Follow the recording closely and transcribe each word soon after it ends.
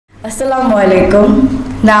Assalamu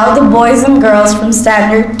alaikum. Now the boys and girls from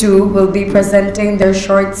Standard 2 will be presenting their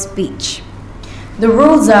short speech. The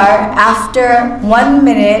rules are, after 1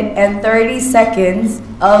 minute and 30 seconds,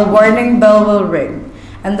 a warning bell will ring,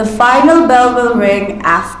 and the final bell will ring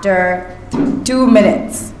after 2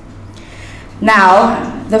 minutes. Now,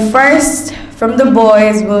 the first from the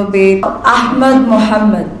boys will be Ahmad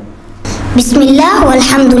Muhammad. Bismillah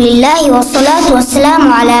walhamdulillah wassalatu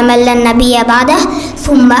wassalamu ala man la nabiyya ba'dah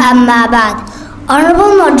thumma amma ba'd.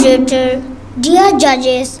 Honorable moderator, dear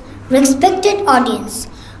judges, respected audience.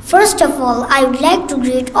 First of all, I would like to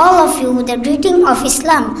greet all of you with the greeting of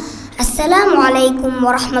Islam. Assalamu alaikum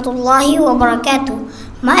wa rahmatullahi wa barakatuh.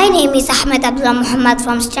 My name is Ahmed Abdullah Muhammad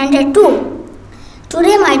from Standard 2.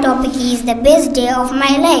 Today my topic is the best day of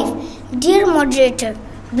my life. Dear moderator,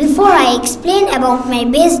 before I explain about my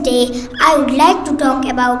best day, I would like to talk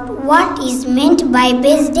about what is meant by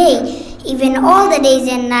best day. Even all the days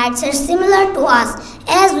and nights are similar to us,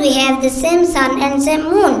 as we have the same sun and same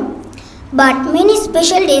moon. But many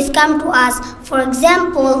special days come to us, for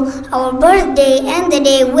example, our birthday and the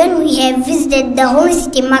day when we have visited the holy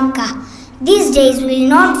city Makkah. These days we will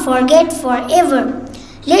not forget forever.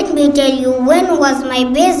 Let me tell you when was my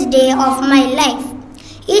best day of my life.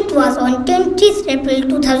 It was on 20th April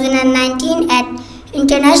 2019 at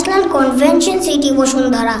International Convention City,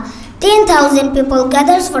 Vasundhara. 10,000 people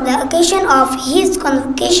gathered for the occasion of his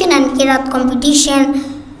convocation and Qiraat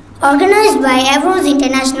competition organized by Averroes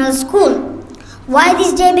International School. Why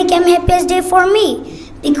this day became happiest day for me?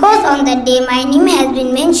 Because on that day my name has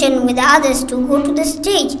been mentioned with the others to go to the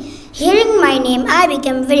stage. Hearing my name, I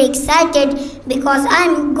became very excited because I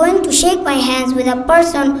am going to shake my hands with a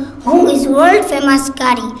person who is world famous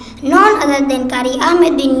Qari, none other than Qari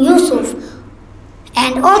Ahmed bin Yusuf,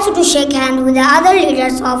 and also to shake hands with the other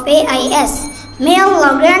leaders of AIS. May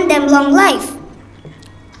Allah grant them long life.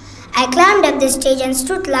 I climbed up the stage and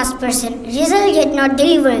stood last person. Result yet not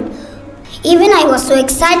delivered. Even I was so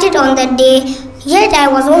excited on that day. Yet I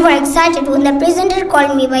was overexcited when the presenter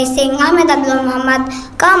called me by saying, Ahmed Abdullah Muhammad,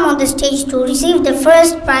 come on the stage to receive the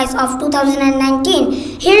first prize of 2019.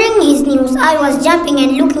 Hearing his news, I was jumping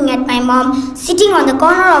and looking at my mom sitting on the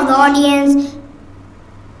corner of the audience,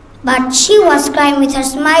 but she was crying with her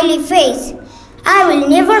smiley face. I will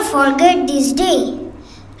never forget this day.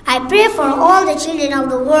 I pray for all the children of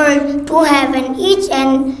the world to have an each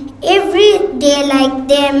and every day like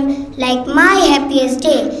them, like my happiest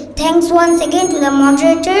day. Thanks once again to the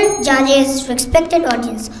moderator, judges, respected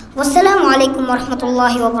audience. Wassalamu alaikum wa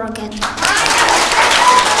rahmatullahi wa barakatuh.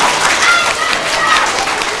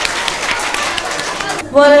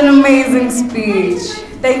 What an amazing speech.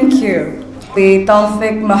 Thank you. The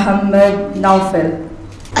Tawfiq Muhammad Naufal.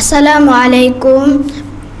 Assalamu alaikum.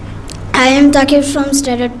 I am Takib from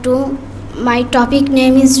Standard 2. My topic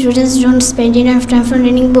name is Students Don't Spend Enough Time for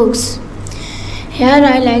Reading Books. Here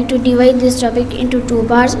I like to divide this topic into two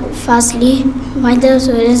parts. Firstly, why the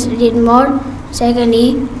students read more.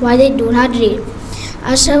 Secondly, why they do not read.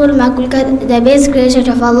 Ashraful Makulkat, the best creation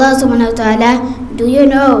of Allah subhanahu wa ta'ala. Do you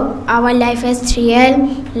know our life has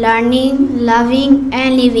 3L: learning, loving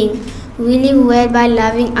and living. We live well by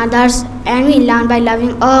loving others and we learn by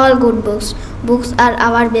loving all good books. Books are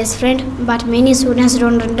our best friend, but many students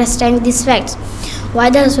don't understand these facts.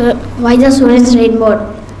 Why the students read more?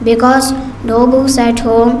 Because no books at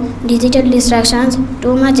home, digital distractions,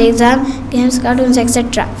 too much exam, games, cartoons,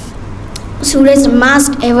 etc. Students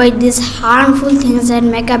must avoid these harmful things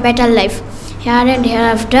and make a better life here and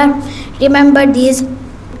hereafter. Remember this: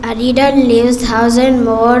 a reader lives 1,000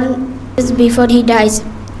 more years before he dies.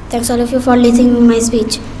 Thanks all of you for listening to my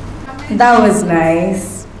speech. That was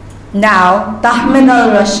nice. Now, Tahmid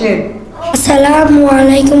al-Rashid. Assalamu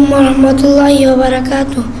alaikum wa rahmatullahi wa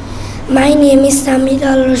barakatuh. My name is Tahmid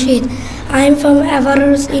al-Rashid. I am from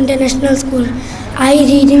Averroes International School. I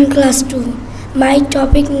read in class 2. My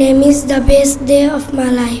topic name is the best day of my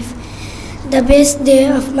life. The best day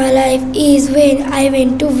of my life is when I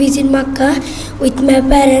went to visit Makkah with my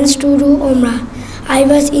parents to do Umrah. I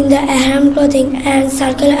was in the ihram clothing and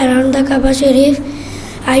circled around the Kaaba Sharif.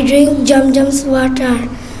 I drank Zamzam's water,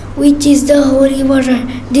 which is the holy water.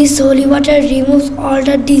 This holy water removes all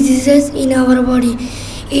the diseases in our body.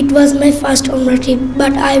 It was my first Umrah trip,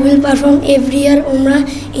 but I will perform every year Umrah,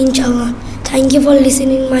 inshallah. Thank you for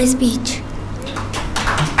listening my speech.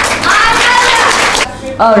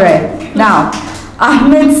 Alright, now,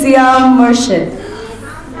 Ahmed Siam Murshid.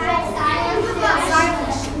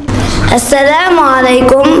 Assalamu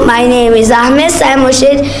alaikum. My name is Ahmed Saim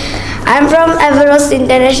Murshid. I am from Averroes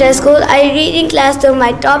International School. I read in class 2.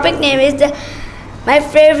 My topic name is my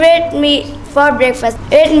favorite meal for breakfast.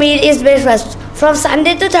 Favorite meal is breakfast. From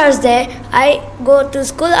Sunday to Thursday, I go to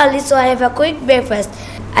school early, so I have a quick breakfast.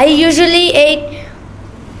 I usually eat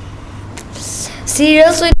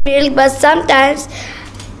cereals with milk, but sometimes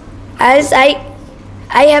as I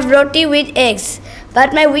have roti with eggs.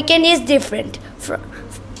 But my weekend is different.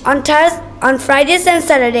 On Fridays and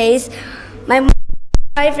Saturdays, my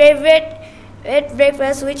favorite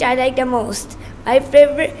breakfast, which I like the most. My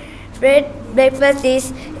favorite breakfast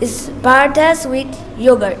is parathas with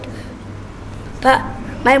yogurt. But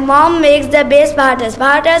my mom makes the best parathas.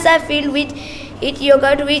 Parathas are filled with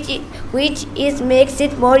yogurt, which makes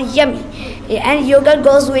it more yummy, and yogurt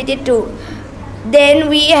goes with it too. Then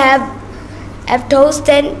we have toast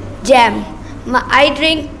and jam. I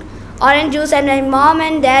drink orange juice, and my mom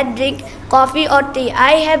and dad drink coffee or tea.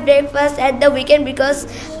 I have breakfast at the weekend because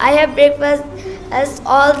I have breakfast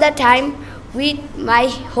all the time with my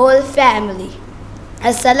whole family.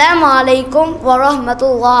 Assalamu alaikum wa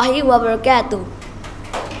rahmatullahi wa barakatuh.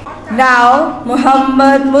 Now,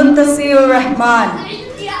 Muhammad Muntasir Rahman.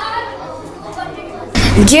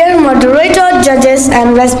 Dear moderator, judges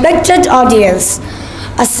and respected audience,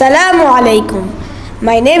 Assalamu alaikum.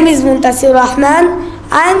 My name is Muntasir Rahman.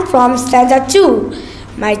 I am from Standard 2.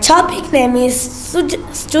 My topic name is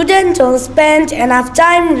Students Don't Spend Enough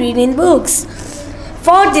Time Reading Books.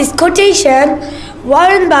 For this quotation,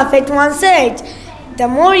 Warren Buffett once said, "The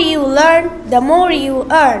more you learn, the more you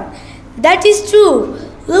earn." That is true.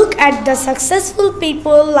 Look at the successful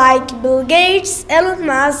people like Bill Gates, Elon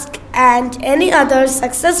Musk, and any other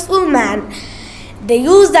successful man. They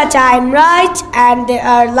use the time right, and they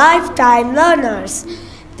are lifetime learners.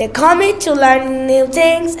 They commit to learning new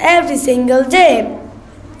things every single day.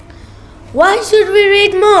 Why should we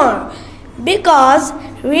read more? Because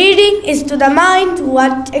reading is to the mind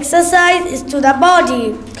what exercise is to the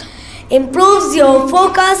body. Improves your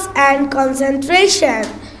focus and concentration.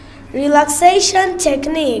 Relaxation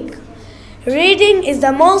technique. Reading is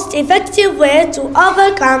the most effective way to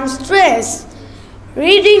overcome stress.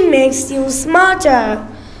 Reading makes you smarter.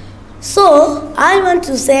 So, I want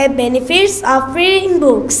to say benefits of reading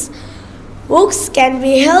books. Books can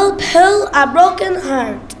help heal a broken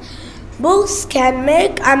heart. Books can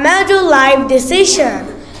make a major life decision.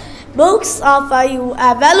 Books offer you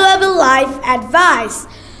a valuable life advice.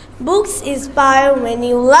 Books inspire when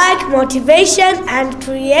you lack motivation and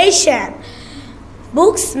creation.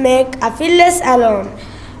 Books make a feel less alone.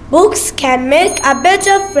 Books can make a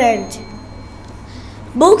better friend.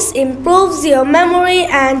 Books improves your memory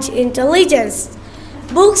and intelligence.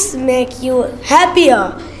 Books make you happier.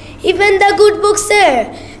 Even the good books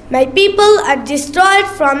say, "My people are destroyed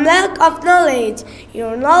from lack of knowledge."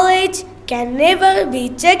 Your knowledge can never be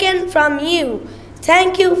taken from you.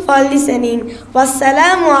 Thank you for listening.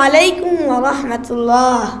 Wassalamu alaikum wa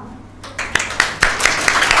rahmatullah.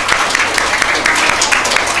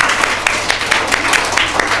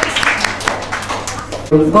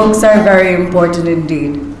 Books are very important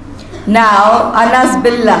indeed. Now, Anas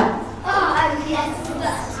Billah.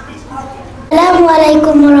 Assalamu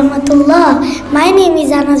alaikum wa rahmatullah. My name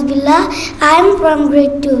is Anas Billah. I am from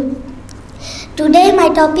grade 2. Today my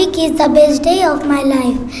topic is the best day of my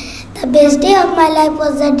life. The best day of my life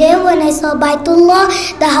was the day when I saw Baitullah,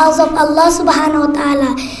 the house of Allah subhanahu wa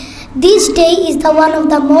ta'ala. This day is the one of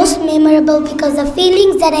the most memorable because the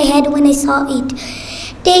feelings that I had when I saw it.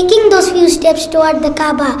 Taking those few steps toward the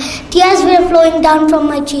Kaaba, tears were flowing down from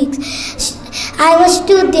my cheeks. I was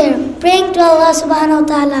stood there praying to Allah subhanahu wa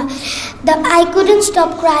ta'ala. I couldn't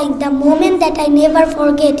stop crying the moment that I never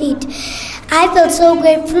forget it. I felt so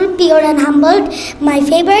grateful, pure and humbled. My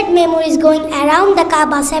favorite memory is going around the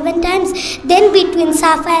Kaaba 7 times, then between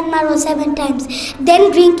Safa and Marwa 7 times,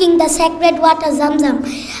 then drinking the sacred water Zamzam.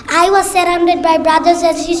 I was surrounded by brothers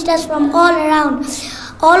and sisters from all around.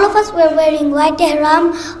 All of us were wearing white ihram.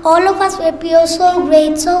 All of us were pure, so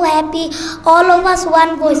great, so happy. All of us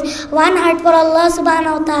one voice, one heart for Allah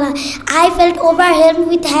subhanahu wa ta'ala. I felt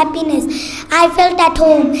overwhelmed with happiness. I felt at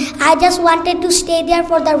home. I just wanted to stay there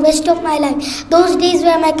for the rest of my life. Those days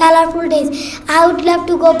were my colorful days. I would love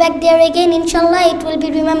to go back there again. Inshallah, it will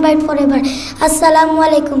be remembered forever. Assalamu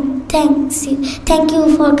alaikum. Thank you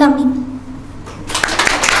for coming.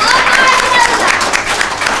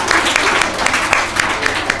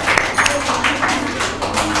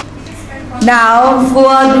 Now,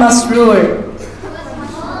 Fuad Masroor.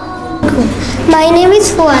 My name is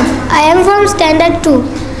Fuad. I am from Standard 2.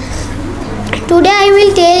 Today I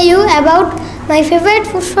will tell you about my favorite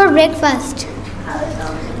food for breakfast.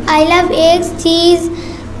 I love eggs, cheese,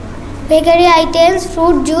 bakery items,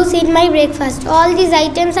 fruit juice in my breakfast. All these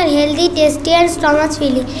items are healthy, tasty and stomach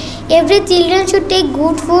filling. Every children should take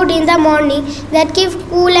good food in the morning that gives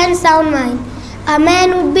cool and sound mind. A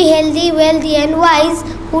man would be healthy, wealthy and wise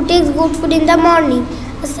who takes good food in the morning.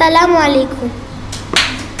 Assalamu alaikum.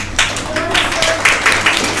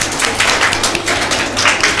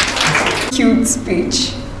 Cute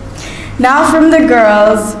speech. Now from the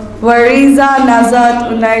girls, Wariza, Nazat,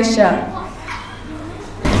 Unaisha.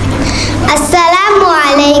 Assalamu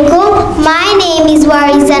alaikum. My name is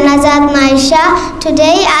Wariza Nazat Naisha.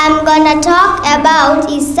 Today I am gonna talk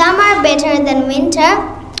about, is summer better than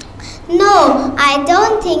winter? No, I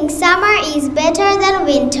don't think summer is better than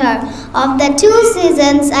winter. Of the two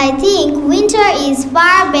seasons, I think winter is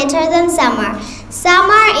far better than summer.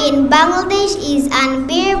 Summer in Bangladesh is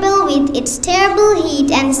unbearable with its terrible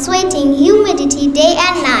heat and sweating humidity day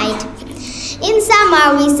and night. In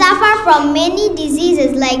summer, we suffer from many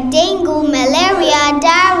diseases like dengue, malaria,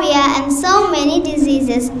 diarrhea, and so many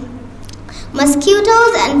diseases.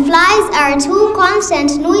 Mosquitoes and flies are two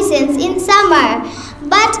constant nuisance in summer,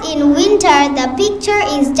 but in winter the picture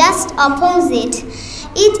is just opposite.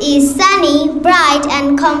 It is sunny, bright,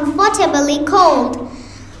 and comfortably cold.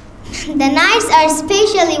 The nights are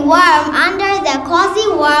especially warm under the cozy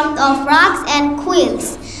warmth of rugs and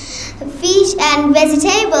quilts. Fish and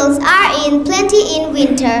vegetables are in plenty in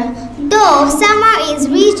winter, though summer is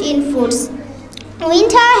rich in fruits.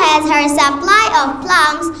 Winter has her supply of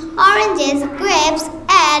plums, oranges, grapes,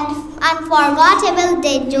 and unforgettable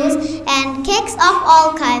date juice and cakes of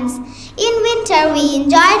all kinds. In winter, we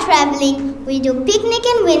enjoy traveling. We do picnic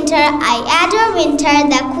in winter. I adore winter,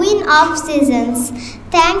 the queen of seasons.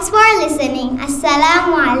 Thanks for listening.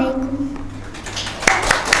 Assalamu alaikum.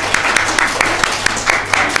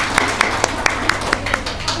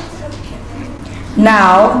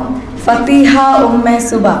 Now, Fatiha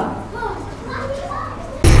Suba.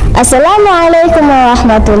 Assalamu alaikum wa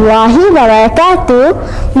rahmatullahi wa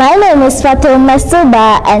barakatuh. My name is Fatiha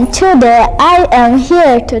Suba and today I am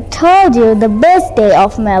here to tell you the best day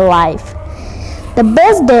of my life. The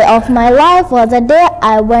best day of my life was the day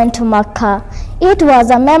I went to Makkah. It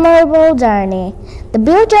was a memorable journey. The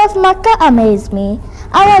beauty of Makkah amazed me.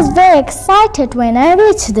 I was very excited when I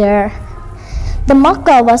reached there. The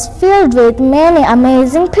Makkah was filled with many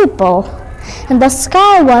amazing people, and the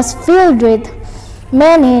sky was filled with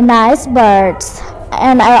many nice birds.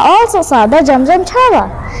 And I also saw the Zamzam Tower.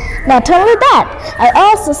 Not only that, I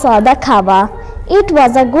also saw the Kaaba. It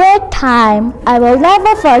was a great time. I will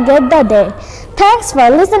never forget the day. Thanks for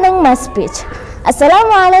listening my speech.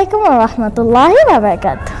 Assalamu alaikum wa rahmatullahi wa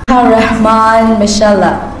barakatuh. Rahman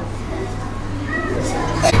Mishala.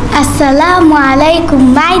 Assalamu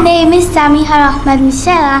alaikum. My name is Samiha Rahman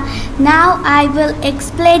Mishela. Now I will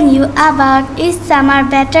explain you about, is summer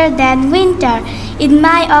better than winter? In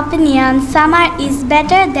my opinion, summer is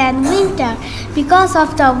better than winter because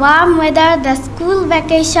of the warm weather, the school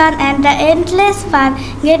vacation, and the endless fun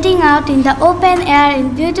getting out in the open air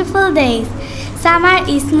in beautiful days. Summer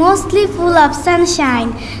is mostly full of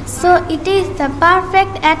sunshine, so it is the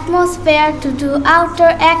perfect atmosphere to do outdoor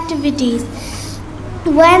activities.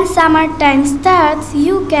 When summertime starts,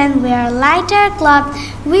 you can wear lighter clothes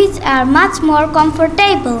which are much more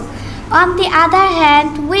comfortable. On the other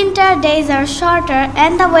hand, winter days are shorter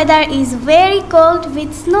and the weather is very cold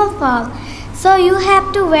with snowfall. So you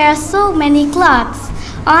have to wear so many clothes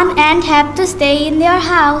on and have to stay in your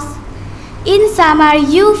house. In summer,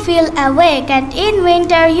 you feel awake and in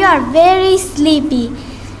winter, you are very sleepy.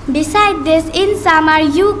 Besides this, in summer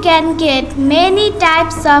you can get many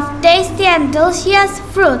types of tasty and delicious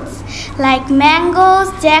fruits like mangoes,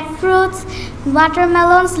 jackfruits,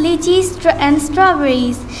 watermelons, lychees and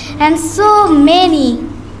strawberries, and so many.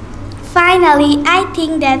 Finally, I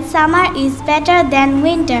think that summer is better than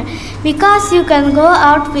winter because you can go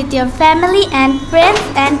out with your family and friends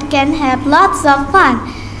and can have lots of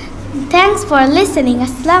fun. Thanks for listening.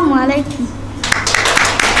 Assalamu alaikum.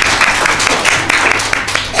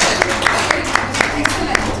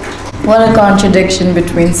 What a contradiction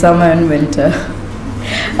between summer and winter.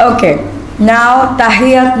 Okay, now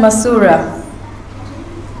Tahiyat Masura.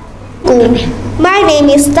 My name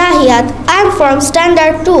is Tahiyat. I'm from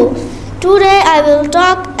Standard 2. Today I will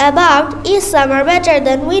talk about, is summer better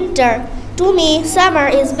than winter? To me, summer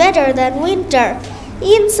is better than winter.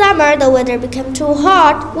 In summer, the weather becomes too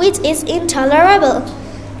hot, which is intolerable.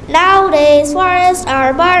 Nowadays, forests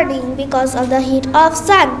are burning because of the heat of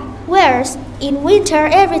sun. Whereas in winter,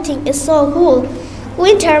 everything is so cool.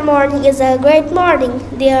 Winter morning is a great morning.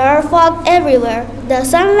 There are fog everywhere. The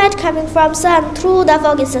sunlight coming from sun through the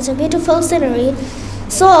fog is such a beautiful scenery.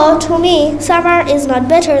 So, to me, summer is not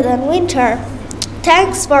better than winter.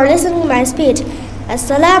 Thanks for listening to my speech.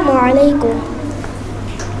 Assalamu alaikum.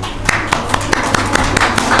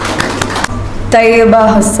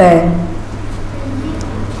 Tayyiba Hussain.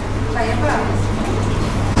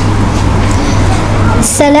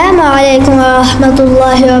 Assalamu alaikum wa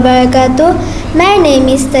rahmatullahi wa barakatuh. My name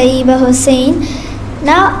is Taiba Hussein.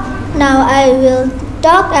 Now I will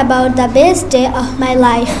talk about the best day of my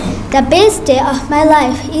life. The best day of my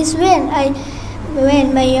life is when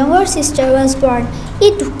my younger sister was born.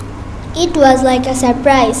 It was like a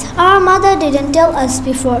surprise. Our mother didn't tell us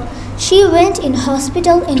before. She went in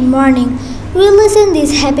hospital in morning. We listened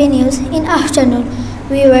this happy news in afternoon.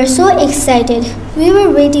 We were so excited. We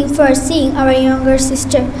were waiting for seeing our younger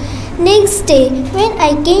sister. Next day, when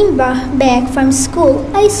I came back from school,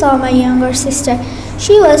 I saw my younger sister.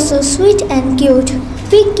 She was so sweet and cute.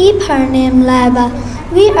 We keep her name Laba.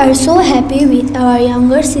 We are so happy with our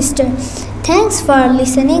younger sister. Thanks for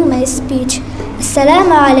listening my speech.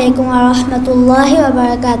 Assalamu alaikum wa rahmatullahi wa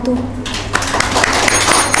barakatuh.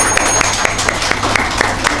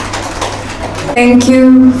 Thank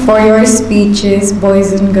you for your speeches,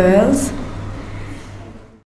 boys and girls.